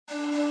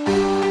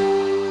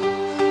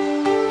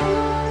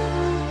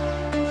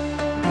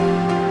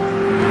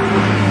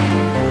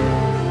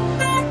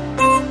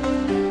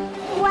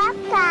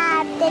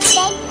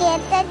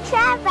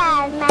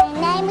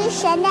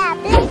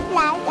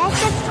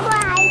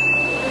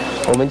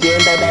我们今天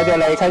带大家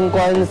来参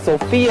观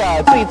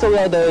Sofia 最重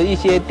要的一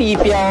些地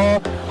标，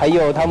还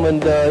有他们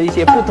的一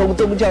些不同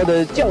宗教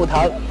的教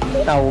堂。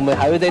那我们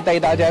还会再带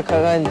大家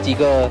看看几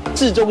个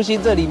市中心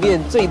这里面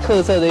最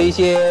特色的一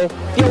些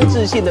标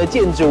志性的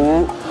建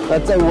筑。那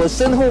在我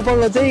身后方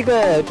的这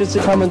个，就是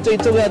他们最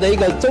重要的一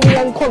个中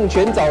央矿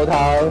泉澡堂。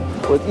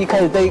我一开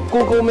始在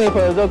Google Map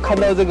的时候看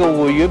到这个，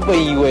我原本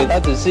以为它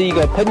只是一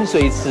个喷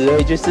水池而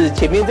已，就是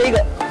前面这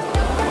个。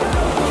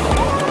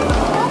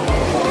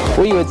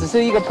我以为只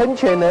是一个喷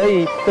泉而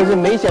已，但是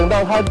没想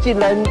到它竟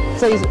然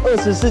在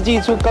20世纪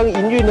初刚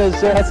营运的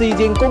时候，它是一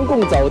间公共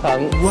澡堂，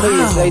可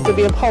以在这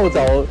边泡澡、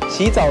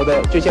洗澡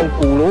的，就像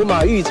古罗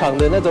马浴场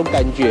的那种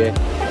感觉。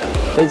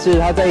但是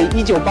它在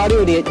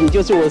1986年，也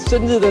就是我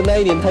生日的那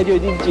一年，它就已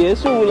经结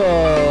束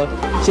了。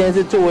现在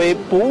是作为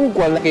博物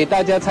馆给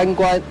大家参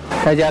观，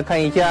大家看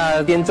一下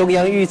这边中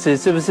央浴池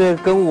是不是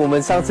跟我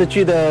们上次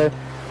去的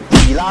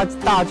比拉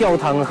大教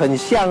堂很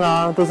像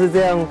啊？都是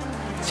这样。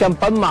像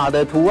斑马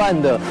的图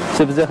案的，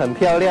是不是很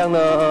漂亮呢？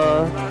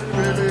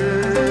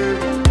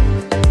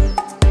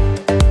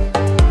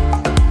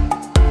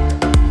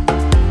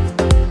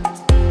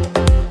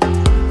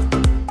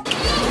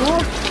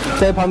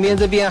在旁边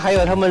这边还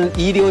有他们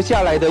遗留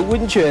下来的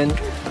温泉，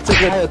这个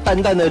还有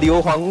淡淡的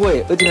硫磺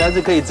味，而且它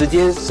是可以直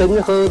接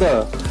生喝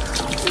的。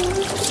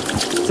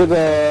这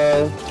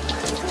个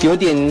有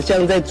点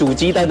像在煮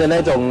鸡蛋的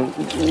那种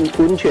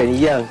温泉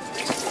一样。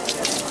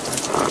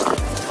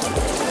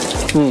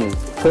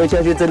喝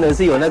下去真的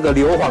是有那个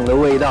硫磺的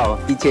味道。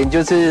以前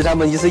就是他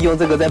们就是用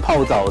这个在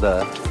泡澡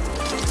的。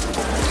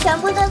全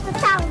部都是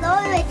烫的，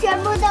我以为全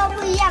部都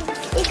不一样，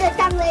一个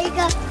烫的，一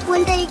个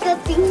温的，一个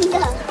冰的。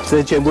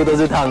这全部都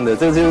是烫的，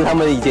这就是他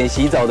们以前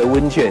洗澡的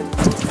温泉。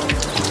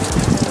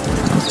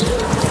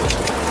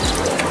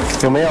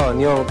有没有？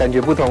你有感觉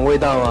不同味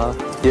道吗？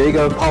有一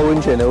个泡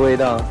温泉的味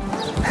道。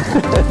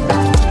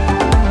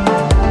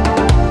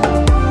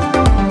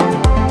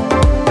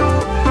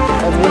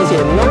它这边写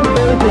No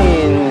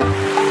bathing。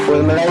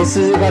我们来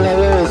试试看，那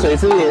个水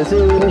是不是也是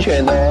温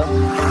泉呢？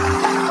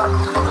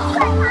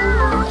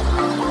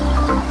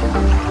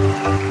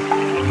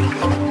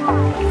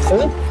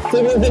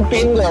这边是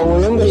冰的，我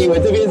原本以为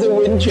这边是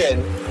温泉。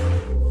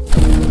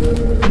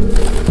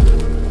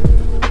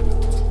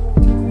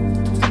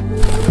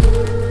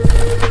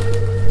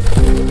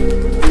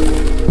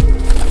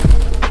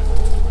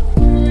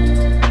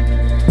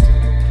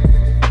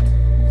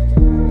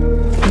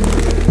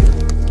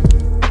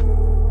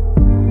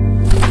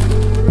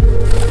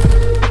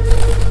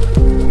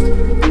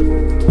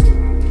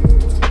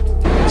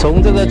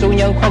从这个中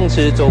央矿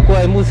池走过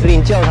来，穆斯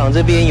林教堂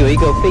这边有一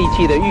个废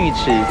弃的浴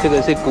池，这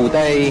个是古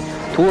代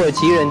土耳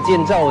其人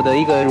建造的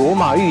一个罗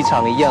马浴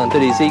场一样，这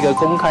里是一个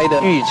公开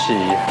的浴池，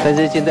但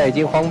是现在已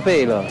经荒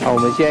废了。好，我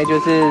们现在就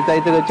是在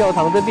这个教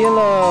堂这边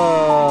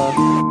了。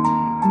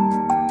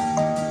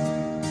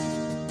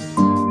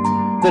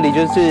这里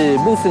就是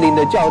穆斯林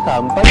的教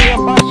堂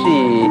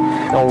Banyabashi。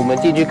那我们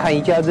进去看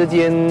一下这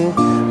间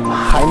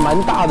还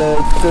蛮大的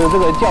这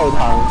个教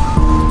堂。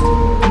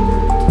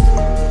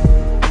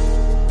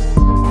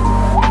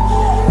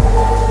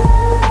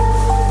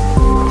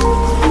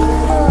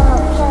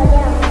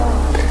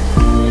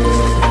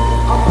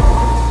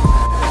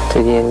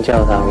这间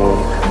教堂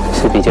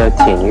是比较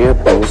简约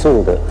朴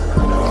素的，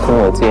跟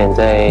我之前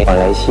在马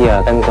来西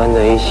亚参观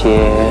的一些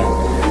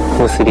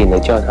穆斯林的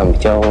教堂比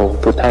较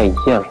不太一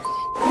样，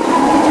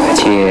而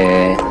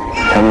且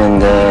他们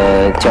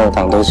的教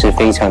堂都是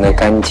非常的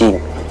干净，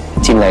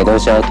进来都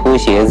是要脱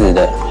鞋子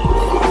的。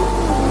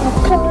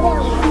好漂亮！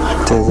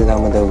这是他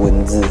们的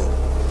文字，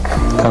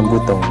看不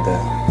懂的。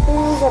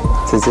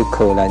这是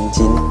可兰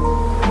经。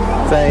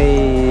在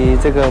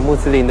这个穆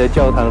斯林的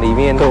教堂里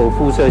面都有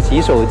附设洗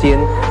手间，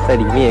在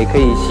里面也可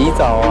以洗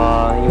澡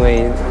啊，因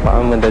为他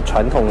们的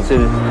传统是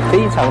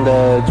非常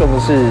的重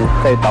视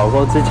在祷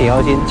告之前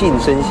要先净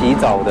身洗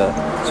澡的，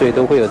所以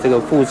都会有这个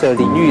附设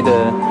淋浴的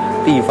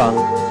地方。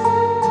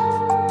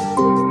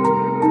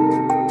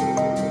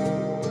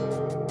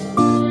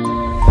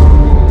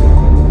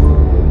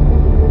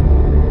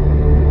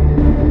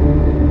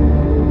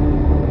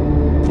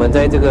我们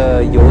在这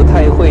个犹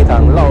太会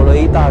堂绕了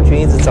一大圈，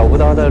一直找不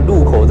到它的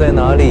入口在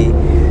哪里，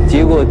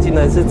结果竟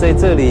然是在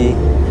这里。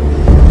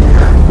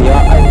你要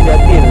按一下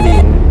电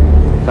铃，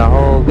然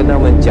后跟他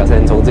们讲才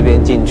能从这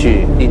边进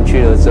去。进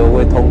去的时候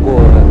会通过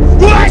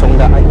重重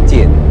的安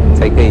检，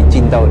才可以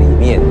进到里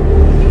面。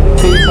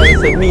非常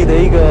神秘的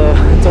一个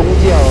宗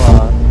教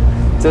啊！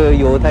这个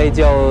犹太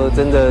教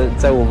真的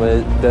在我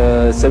们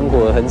的生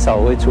活很少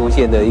会出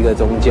现的一个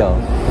宗教。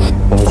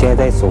我们现在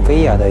在索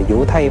菲亚的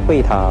犹太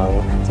会堂，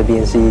这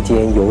边是一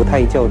间犹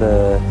太教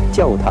的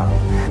教堂，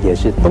也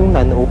是东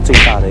南欧最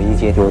大的一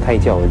间犹太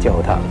教的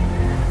教堂。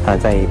那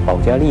在保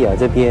加利亚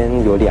这边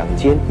有2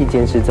间，一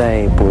间是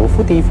在博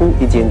夫蒂夫，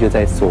一间就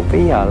在索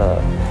菲亚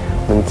了。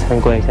我们参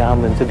观一下他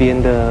们这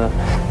边的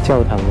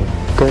教堂，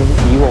跟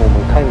以往我们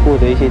看过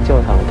的一些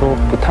教堂都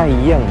不太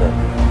一样的。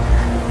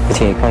而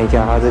且看一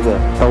下它这个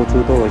到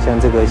处都有像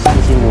这个星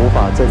星魔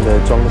法阵的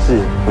装饰，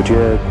我觉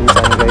得姑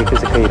丈应该就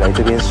是可以来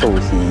这边受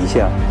洗一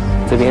下。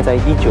这边在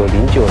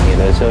1909年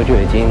的时候就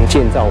已经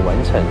建造完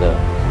成了，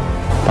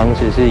当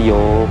时是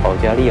由保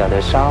加利亚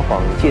的沙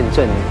皇见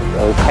证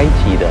而开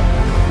启的。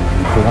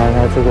你看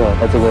它这个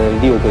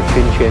6个圈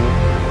圈，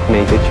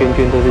每个圈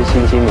圈都是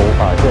星星魔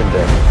法阵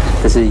的。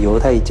这是犹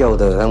太教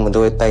的，他们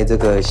都会戴这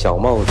个小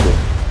帽子，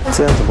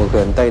这样怎么可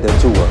能戴得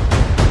住啊？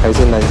还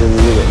是男生是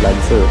这个蓝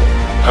色，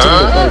真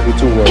的戴不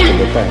住啊，怎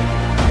么戴？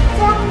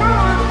这样戴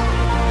啊。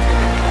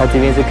它这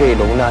边是可以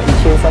容纳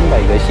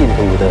1300个信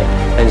徒的，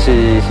但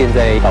是现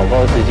在祷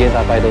告时间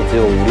大概都只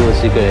有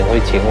50-60个人会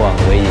前往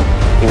而已，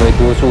因为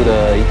多数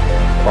的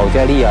保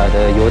加利亚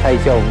的犹太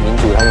教民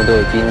族他们都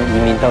已经移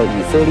民到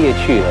以色列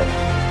去了。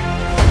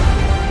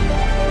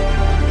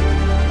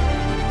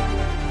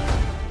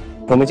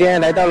我们今天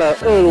来到了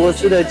俄罗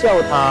斯的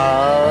教堂，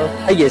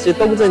它也是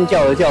东正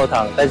教的教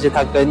堂，但是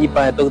它跟一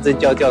般的东正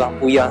教教堂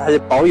不一样，它是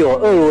保有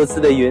俄罗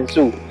斯的元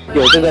素，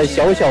有这个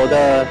小小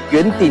的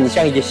圆顶，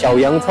像一个小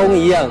洋葱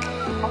一样。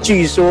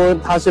据说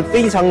它是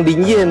非常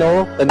灵验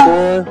哦，很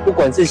多不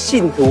管是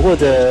信徒或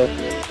者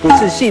不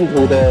是信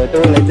徒的，都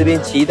会来这边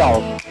祈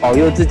祷，保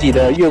佑自己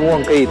的愿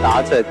望可以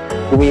达成。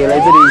我们也来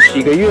这里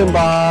许个愿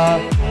吧。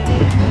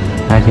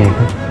来写一个。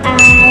I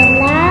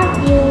love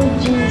you,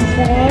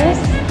 Jesus.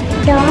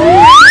 Don't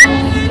mind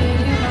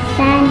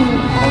Sunny.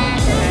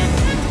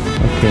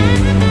 OK。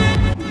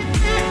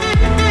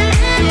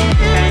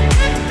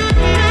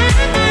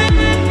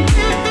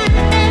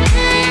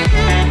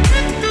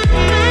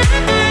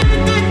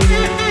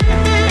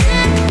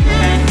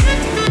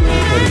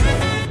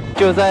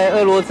就在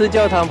俄罗斯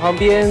教堂旁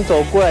边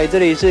走过来，这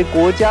里是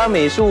国家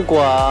美术馆。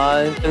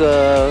这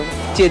个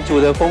建筑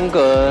的风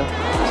格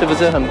是不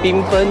是很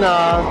缤纷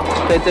啊？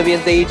在这边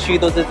这一区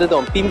都是这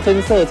种缤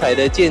纷色彩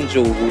的建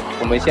筑。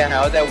我们现在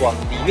还要再往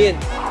里面，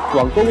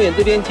往公园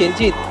这边前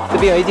进。这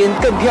边有一间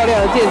更漂亮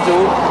的建筑，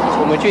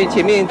我们去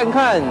前面看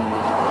看。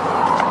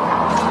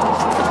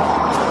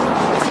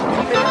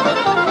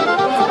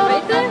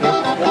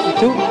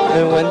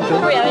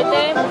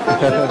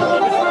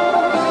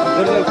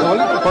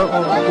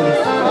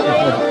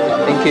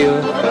Thank you.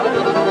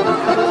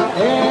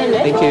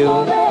 Thank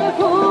you.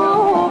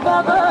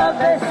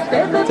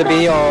 这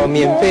边有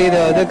免费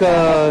的这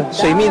个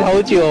水蜜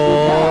桃酒，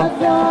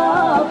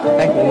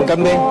来，我们干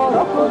杯。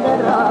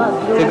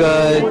这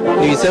个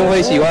女生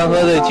会喜欢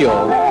喝的酒。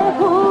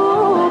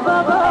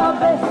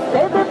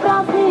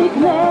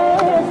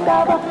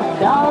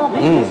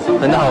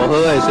很好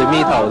喝哎，水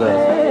蜜桃的。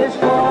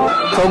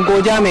从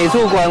国家美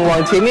术馆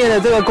往前面的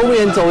这个公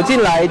园走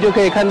进来，就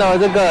可以看到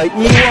这个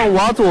伊万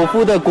瓦佐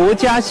夫的国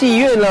家戏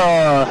院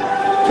了，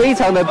非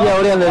常的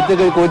漂亮的这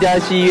个国家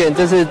戏院，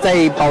这是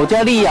在保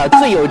加利亚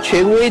最有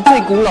权威、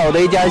最古老的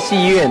一家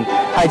戏院，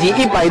它已经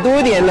100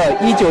多年了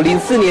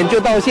，1904年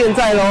就到现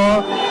在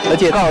咯，而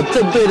且刚好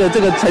正对着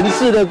这个城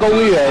市的公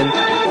园，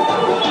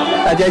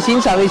大家欣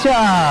赏一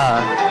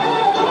下。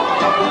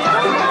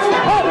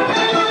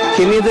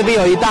前面这边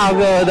有一大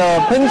个的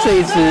喷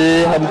水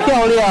池，很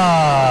漂亮。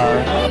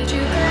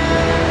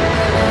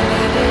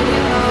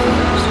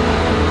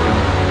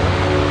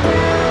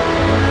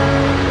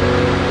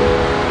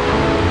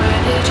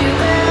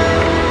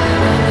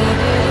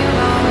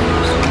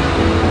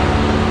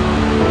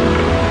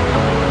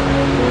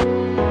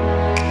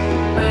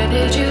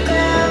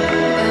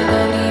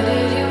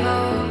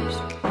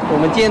我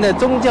们今天的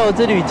宗教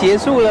之旅结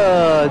束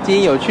了，今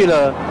天有去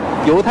了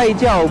犹太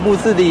教、穆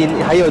斯林，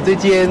还有这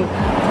间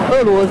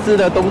俄罗斯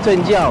的东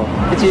正教，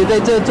而且在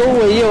这周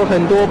围也有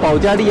很多保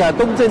加利亚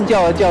东正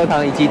教的教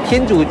堂，以及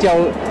天主教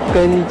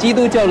跟基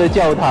督教的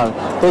教堂，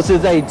都是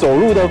在走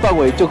路的范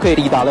围就可以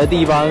抵达的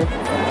地方。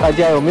大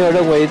家有没有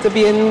认为这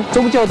边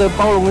宗教的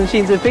包容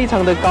性是非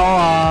常的高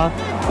啊？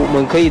我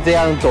们可以这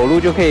样走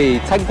路就可以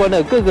参观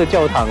了各个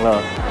教堂了。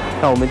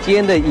那我们今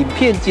天的影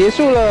片结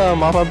束了，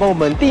麻烦帮我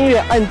们订阅、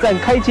按赞、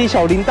开启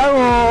小铃铛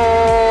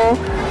哦。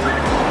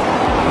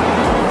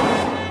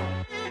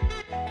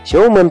喜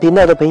欢我们频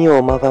道的朋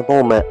友，麻烦帮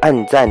我们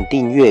按赞、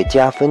订阅、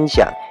加分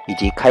享，以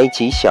及开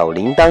启小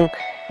铃铛，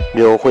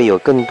日后会有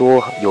更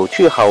多有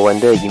趣好玩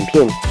的影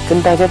片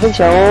跟大家分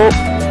享哦。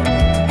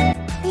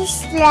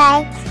Please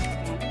like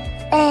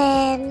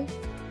and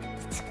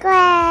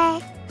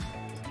subscribe.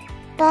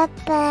 Bye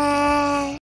bye.